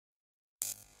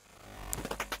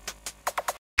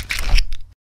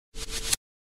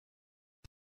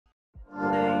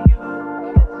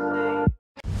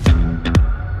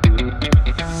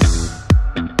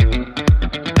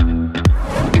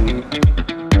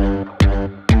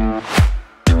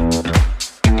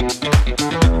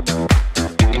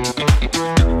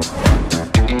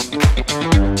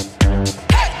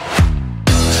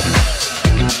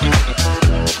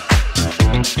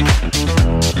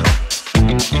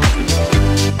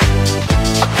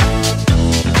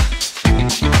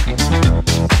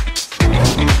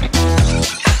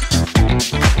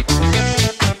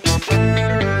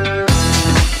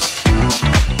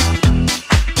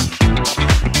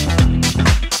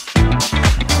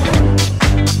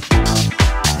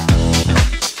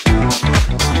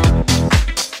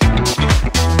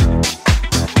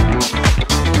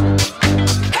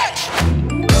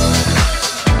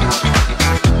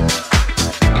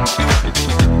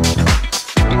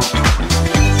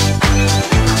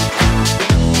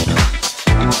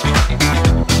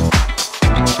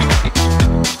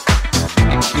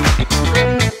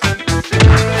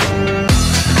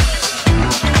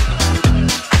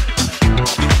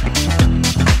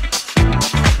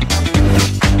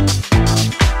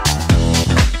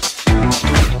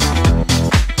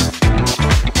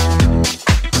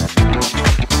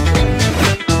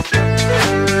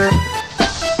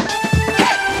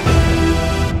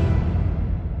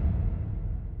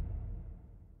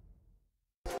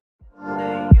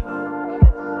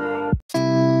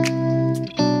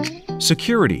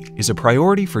Security is a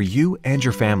priority for you and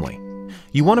your family.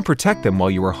 You want to protect them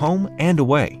while you are home and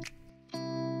away.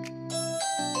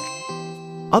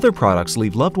 Other products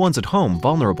leave loved ones at home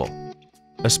vulnerable,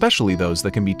 especially those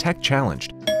that can be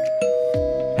tech-challenged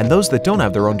and those that don't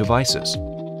have their own devices.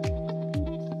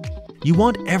 You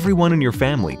want everyone in your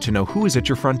family to know who is at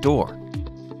your front door.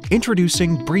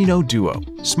 Introducing Brino Duo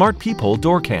Smart Peephole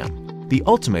Door Cam, the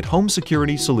ultimate home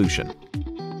security solution.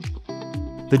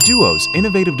 The Duo's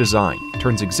innovative design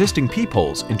turns existing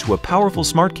peepholes into a powerful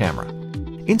smart camera.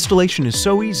 Installation is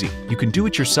so easy, you can do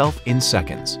it yourself in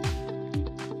seconds.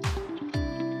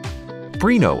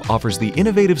 Brino offers the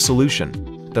innovative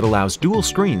solution that allows dual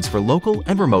screens for local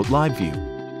and remote live view.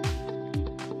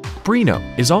 Brino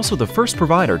is also the first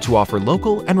provider to offer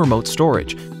local and remote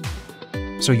storage,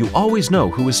 so you always know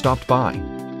who has stopped by.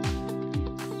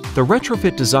 The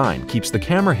retrofit design keeps the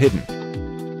camera hidden,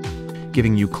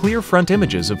 giving you clear front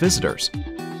images of visitors.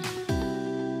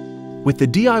 With the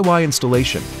DIY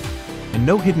installation and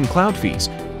no hidden cloud fees,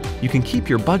 you can keep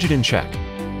your budget in check.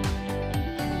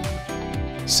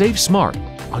 Save smart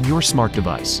on your smart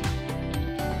device.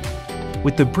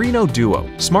 With the Brino Duo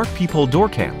Smart Peephole Door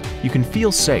Cam, you can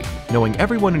feel safe knowing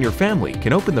everyone in your family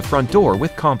can open the front door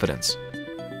with confidence.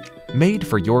 Made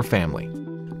for your family.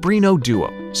 Brino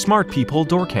Duo Smart Peephole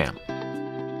Door Cam.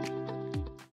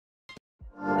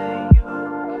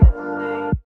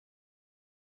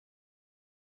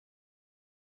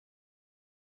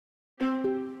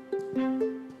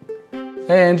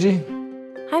 Hey Angie.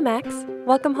 Hi Max,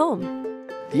 welcome home.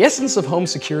 The essence of home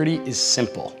security is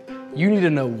simple. You need to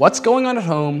know what's going on at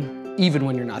home, even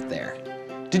when you're not there.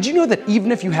 Did you know that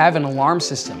even if you have an alarm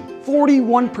system,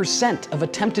 41% of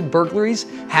attempted burglaries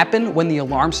happen when the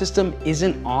alarm system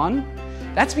isn't on?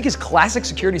 That's because classic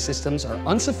security systems are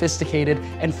unsophisticated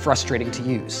and frustrating to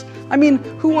use. I mean,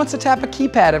 who wants to tap a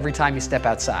keypad every time you step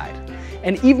outside?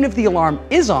 And even if the alarm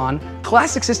is on,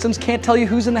 classic systems can't tell you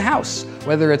who's in the house,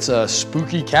 whether it's a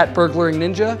spooky cat burglaring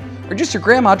ninja or just your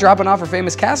grandma dropping off her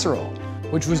famous casserole,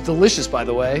 which was delicious, by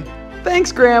the way.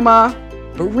 Thanks, Grandma.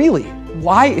 But really,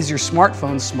 why is your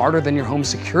smartphone smarter than your home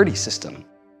security system?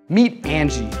 Meet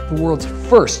Angie, the world's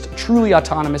first truly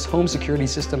autonomous home security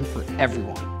system for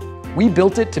everyone. We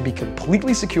built it to be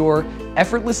completely secure,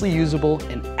 effortlessly usable,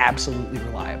 and absolutely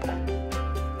reliable.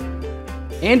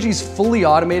 Angie's fully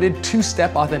automated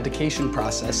two-step authentication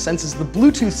process senses the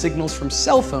Bluetooth signals from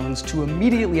cell phones to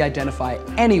immediately identify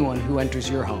anyone who enters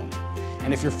your home.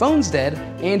 And if your phone's dead,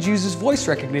 Angie uses voice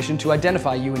recognition to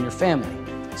identify you and your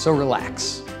family. So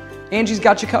relax. Angie's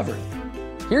got you covered.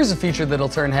 Here's a feature that'll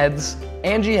turn heads.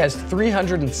 Angie has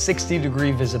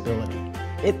 360-degree visibility.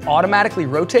 It automatically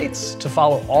rotates to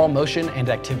follow all motion and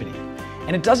activity.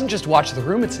 And it doesn't just watch the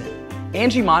room it's in.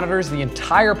 Angie monitors the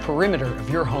entire perimeter of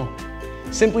your home.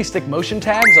 Simply stick motion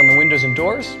tags on the windows and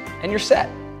doors, and you're set.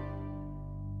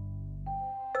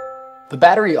 The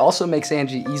battery also makes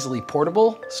Angie easily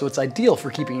portable, so it's ideal for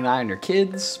keeping an eye on your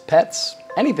kids, pets,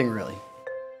 anything really.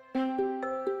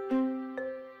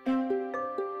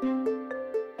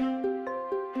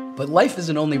 But life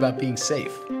isn't only about being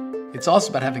safe. It's also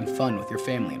about having fun with your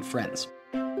family and friends.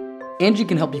 Angie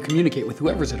can help you communicate with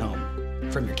whoever's at home,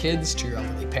 from your kids to your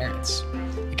elderly parents.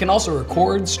 It can also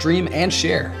record, stream, and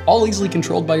share, all easily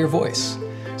controlled by your voice.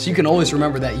 So you can always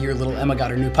remember that year little Emma got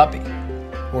her new puppy,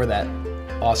 or that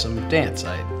awesome dance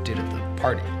I did at the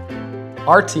party.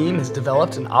 Our team has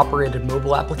developed and operated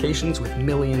mobile applications with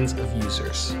millions of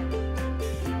users.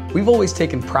 We've always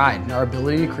taken pride in our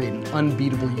ability to create an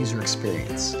unbeatable user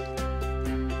experience.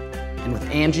 And with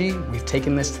Angie, we've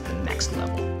taken this to the next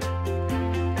level.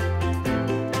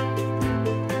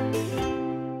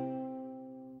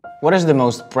 What is the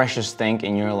most precious thing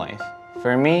in your life?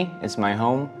 For me, it's my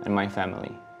home and my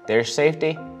family. Their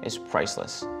safety is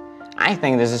priceless. I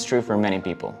think this is true for many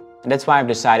people, and that's why I've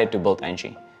decided to build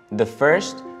Angie, the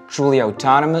first truly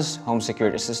autonomous home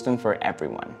security system for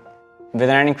everyone. With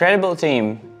an incredible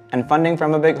team and funding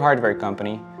from a big hardware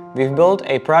company, we've built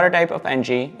a prototype of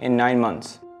Angie in 9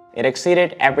 months. It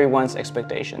exceeded everyone's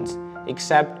expectations,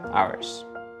 except ours.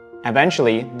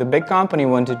 Eventually, the big company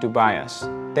wanted to buy us,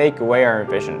 take away our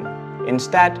vision.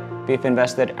 Instead, we've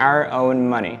invested our own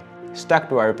money, stuck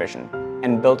to our vision,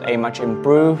 and built a much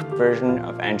improved version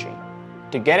of Angie.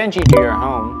 To get Angie to your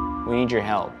home, we need your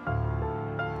help.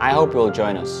 I hope you'll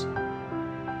join us.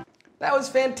 That was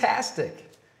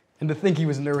fantastic. And to think he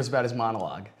was nervous about his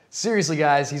monologue. Seriously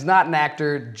guys, he's not an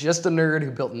actor, just a nerd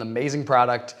who built an amazing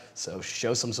product, so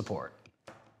show some support.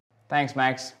 Thanks,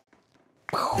 Max.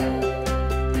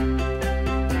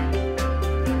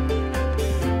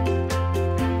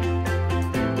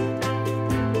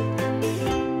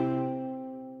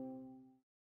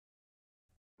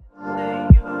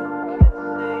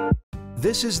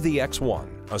 This is the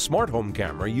X1, a smart home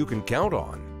camera you can count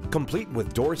on. Complete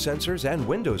with door sensors and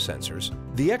window sensors,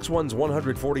 the X1's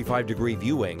 145-degree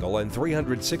view angle and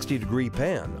 360-degree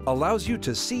pan allows you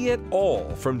to see it all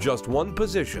from just one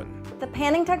position. The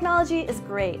panning technology is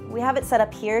great. We have it set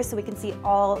up here so we can see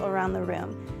all around the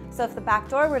room. So if the back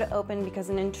door were to open because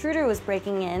an intruder was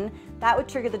breaking in, that would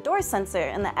trigger the door sensor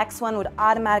and the X1 would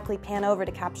automatically pan over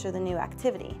to capture the new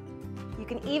activity. You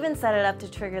can even set it up to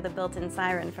trigger the built-in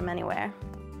siren from anywhere.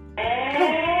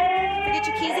 Oh, forget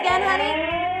your keys again,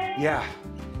 honey? Yeah,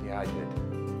 I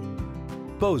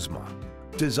did. Bosma,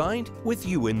 designed with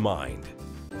you in mind.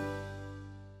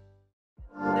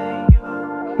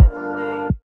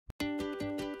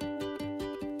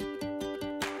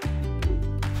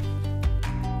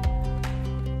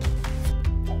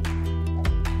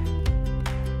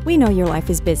 We know your life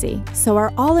is busy, so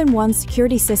our all-in-one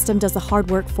security system does the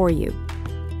hard work for you.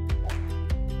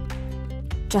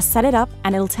 Just set it up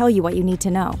and it'll tell you what you need to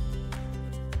know.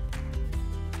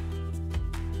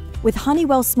 With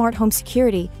Honeywell Smart Home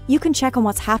Security, you can check on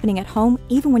what's happening at home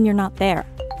even when you're not there.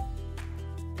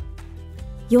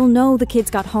 You'll know the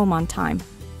kids got home on time,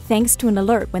 thanks to an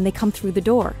alert when they come through the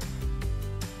door.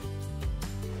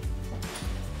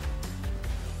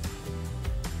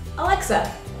 Alexa,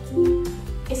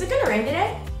 is it gonna rain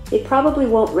today? It probably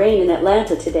won't rain in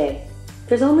Atlanta today.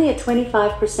 There's only a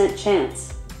 25% chance.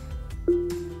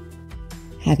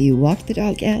 Have you walked the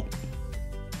dog yet?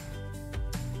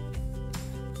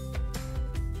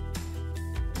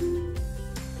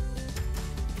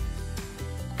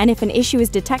 And if an issue is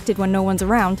detected when no one's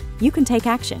around, you can take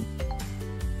action.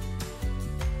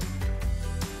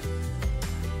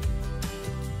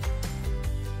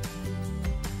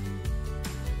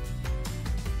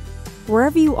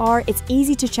 Wherever you are, it's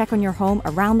easy to check on your home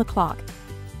around the clock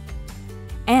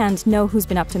and know who's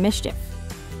been up to mischief.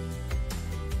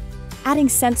 Adding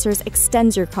sensors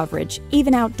extends your coverage,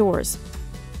 even outdoors.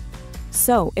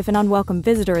 So, if an unwelcome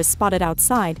visitor is spotted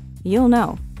outside, you'll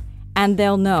know. And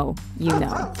they'll know you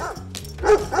know.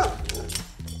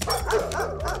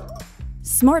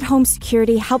 Smart home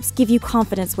security helps give you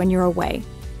confidence when you're away.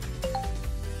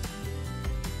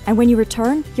 And when you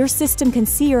return, your system can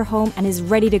see your home and is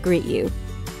ready to greet you.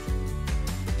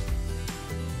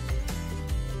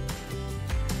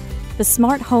 The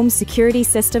Smart Home Security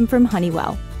System from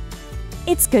Honeywell.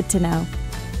 It's good to know.